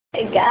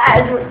Hey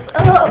guys, what's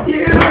up?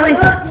 Let's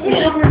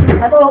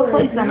go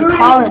play some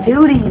Call of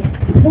Duty.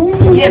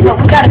 Yeah, but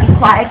we gotta be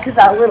quiet because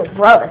our little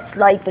brother's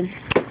sleeping.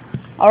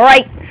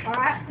 Alright,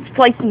 let's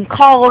play some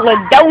Call of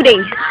Duty.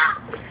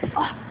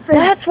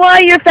 That's why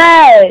you're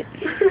fat.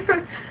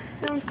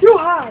 I'm too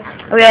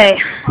high. Okay,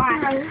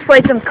 let's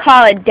play some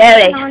Call of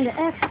Duty. On the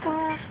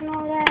Xbox and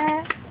all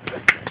that.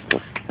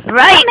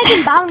 Right. I'm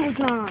making boundaries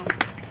now.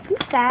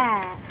 Who's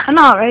that? I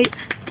know, right?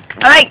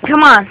 Alright,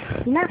 come on.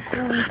 You're not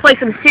cool. Let's play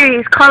some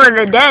serious Call of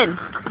the Dead.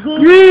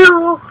 Me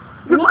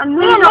and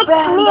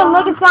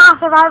Nick can't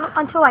survive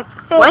until like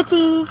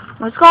 50.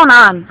 What's going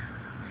on?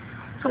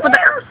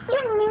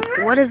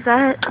 What is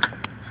that?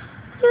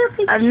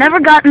 I've never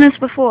gotten this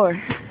before.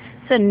 It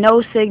said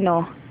no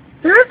signal.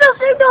 There is no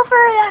signal for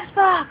an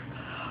Xbox.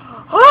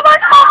 Oh my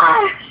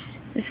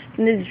gosh!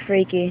 This is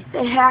freaky.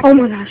 They hacked Oh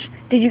my gosh.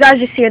 Did you guys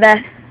just hear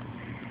that?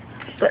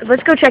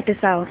 Let's go check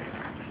this out.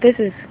 This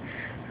is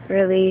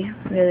really,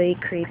 really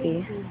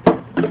creepy.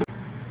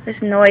 This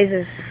noise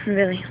is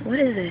really... What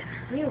is it?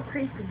 Real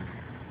creepy.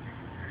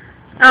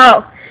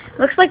 Oh,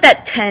 looks like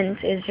that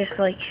tent is just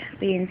like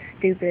being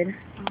stupid.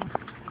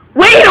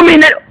 Wait a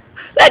minute!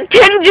 That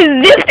tent just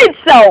zipped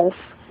itself!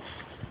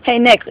 Hey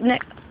Nick,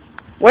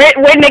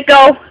 where'd Nick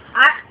go?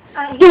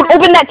 Dude,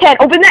 open that tent!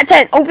 Open that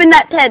tent! Open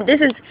that tent!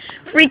 This is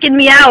freaking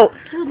me out.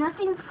 Dude,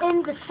 nothing's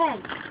in the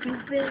tent.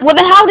 Stupid. What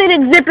the hell did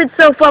it zip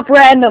itself up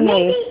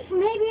randomly?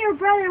 Maybe your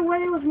brother,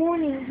 when it was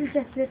morning, he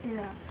just zipped it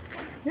up.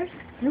 You're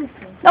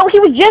stupid. No, he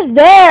was just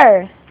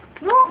there.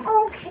 No,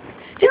 okay.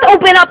 Just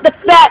open up the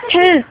fat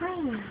tent.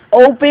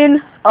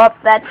 Open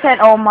up that tent.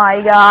 Oh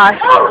my gosh.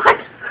 Oh my.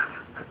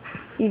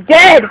 He's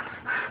dead.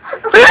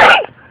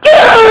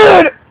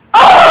 Dude!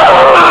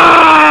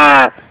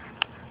 Oh!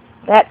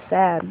 That's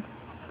sad.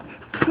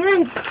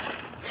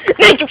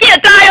 Nick, you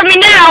can't die on me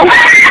now!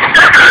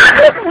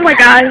 Oh my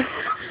god.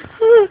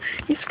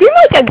 You scream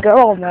like a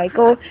girl,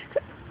 Michael.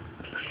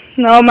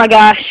 Oh my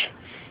gosh.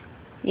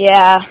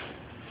 Yeah.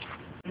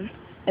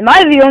 Am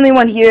I the only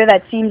one here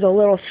that seems a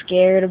little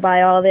scared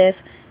by all this?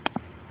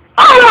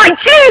 Oh my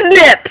cheese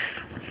nips!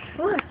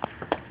 What?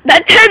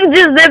 That tent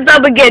just zipped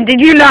up again. Did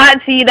you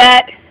not see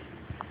that?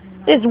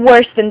 It's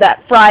worse than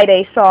that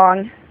Friday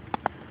song.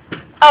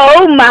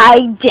 Oh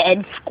my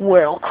dead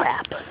squirrel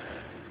crap.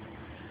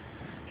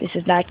 This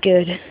is not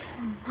good.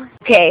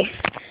 Okay.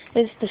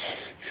 This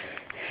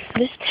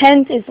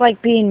tent is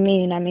like being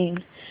mean. I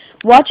mean,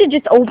 watch it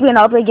just open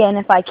up again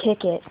if I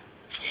kick it.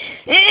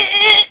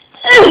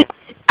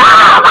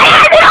 Oh, my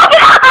hand is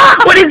open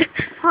up! What is it?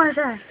 What is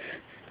that?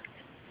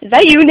 Is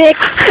that you, Nick?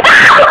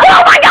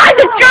 Oh my god,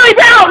 it's Charlie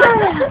down!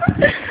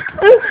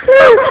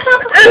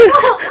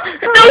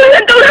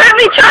 Don't hurt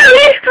me,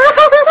 Charlie!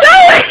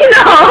 Charlie,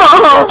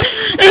 no!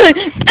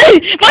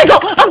 Hey, Michael,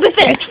 up the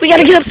stairs! We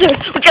gotta get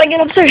upstairs! We gotta get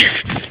upstairs!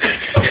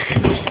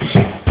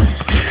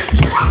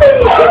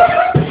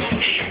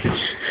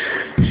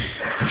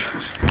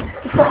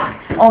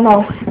 Oh no.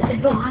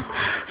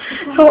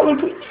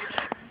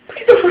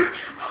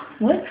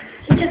 What?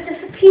 He just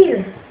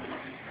disappeared.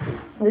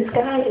 This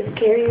guy is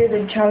scarier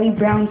than Charlie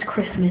Brown's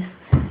Christmas.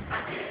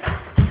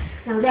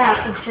 Now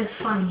that is just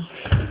funny.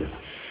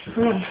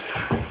 Okay.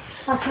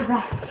 That's your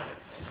back.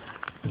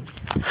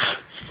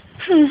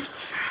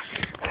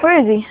 Where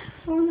is he?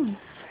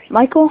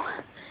 Michael,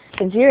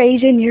 since you're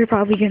Asian, you're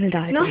probably gonna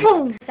die.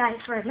 No, die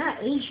first,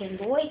 not Asian,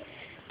 boy.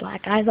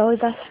 Black guys always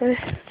die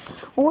first.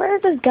 Where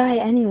is this guy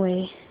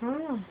anyway? I don't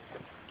know.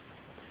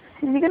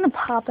 Is he gonna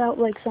pop out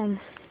like some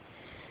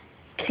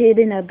kid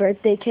in a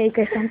birthday cake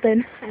or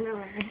something? I know,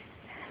 right?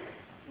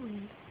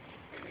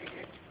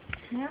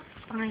 Yeah,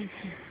 fine.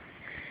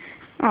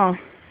 Oh,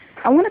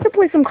 I wanted to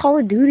play some Call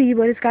of Duty,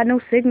 but it's got no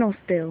signal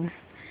still.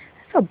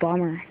 That's a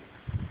bummer.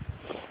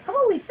 How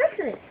about we fix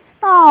it?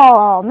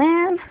 Oh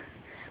man,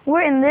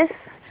 we're in this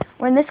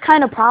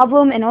kind of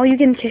problem, and all you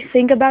can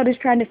think about is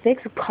trying to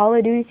fix Call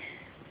of Duty.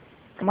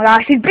 Oh my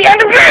gosh, he's behind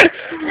the bridge!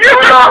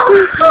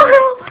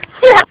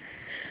 Yeah.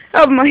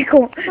 Oh,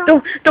 Michael,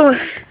 don't.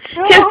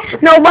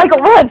 No, Michael,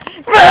 run!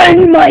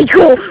 Run,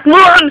 Michael!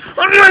 Run!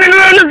 I'm running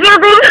around in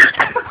circles!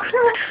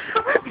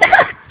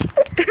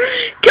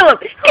 Kill him!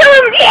 Kill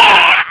him!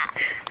 Yeah!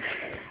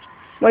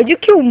 Why'd you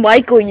kill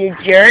Michael, you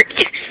jerk?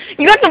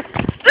 You got the...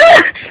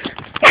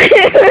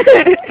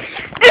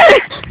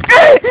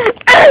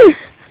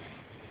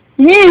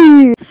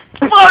 You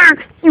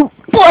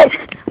butt!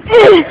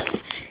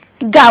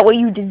 Got what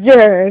you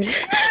deserved.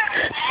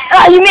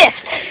 Ah, you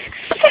missed!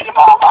 Take your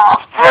ball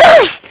off!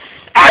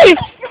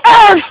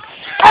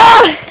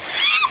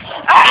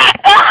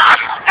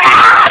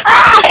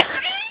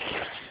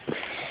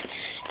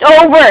 It's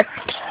over!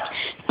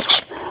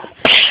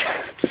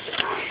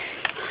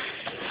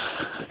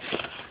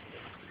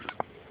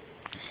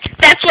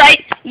 That's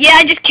right. Yeah,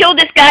 I just killed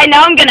this guy.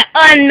 Now I'm gonna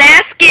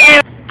unmask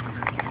him.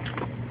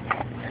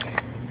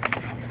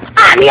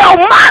 I'm your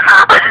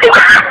mama!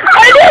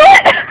 I knew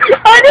it!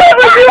 I knew it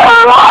was you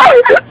all along!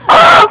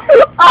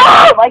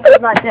 Oh!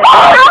 Michael's not dead.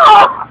 Oh!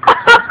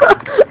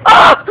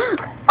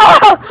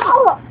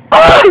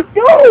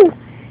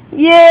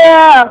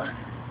 Yeah!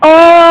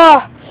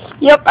 Oh!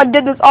 Yep, I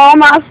did this all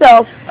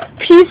myself.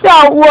 Peace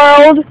out,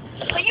 world.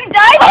 But you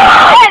died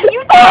again!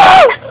 You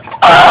died!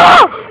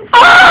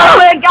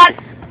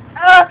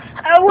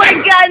 I would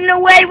have gotten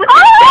away with it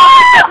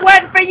if it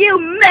weren't for you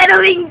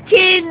meddling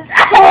kids!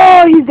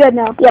 Oh, he's dead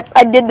now. Yep,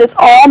 I did this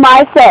all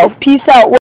myself. Peace out, world.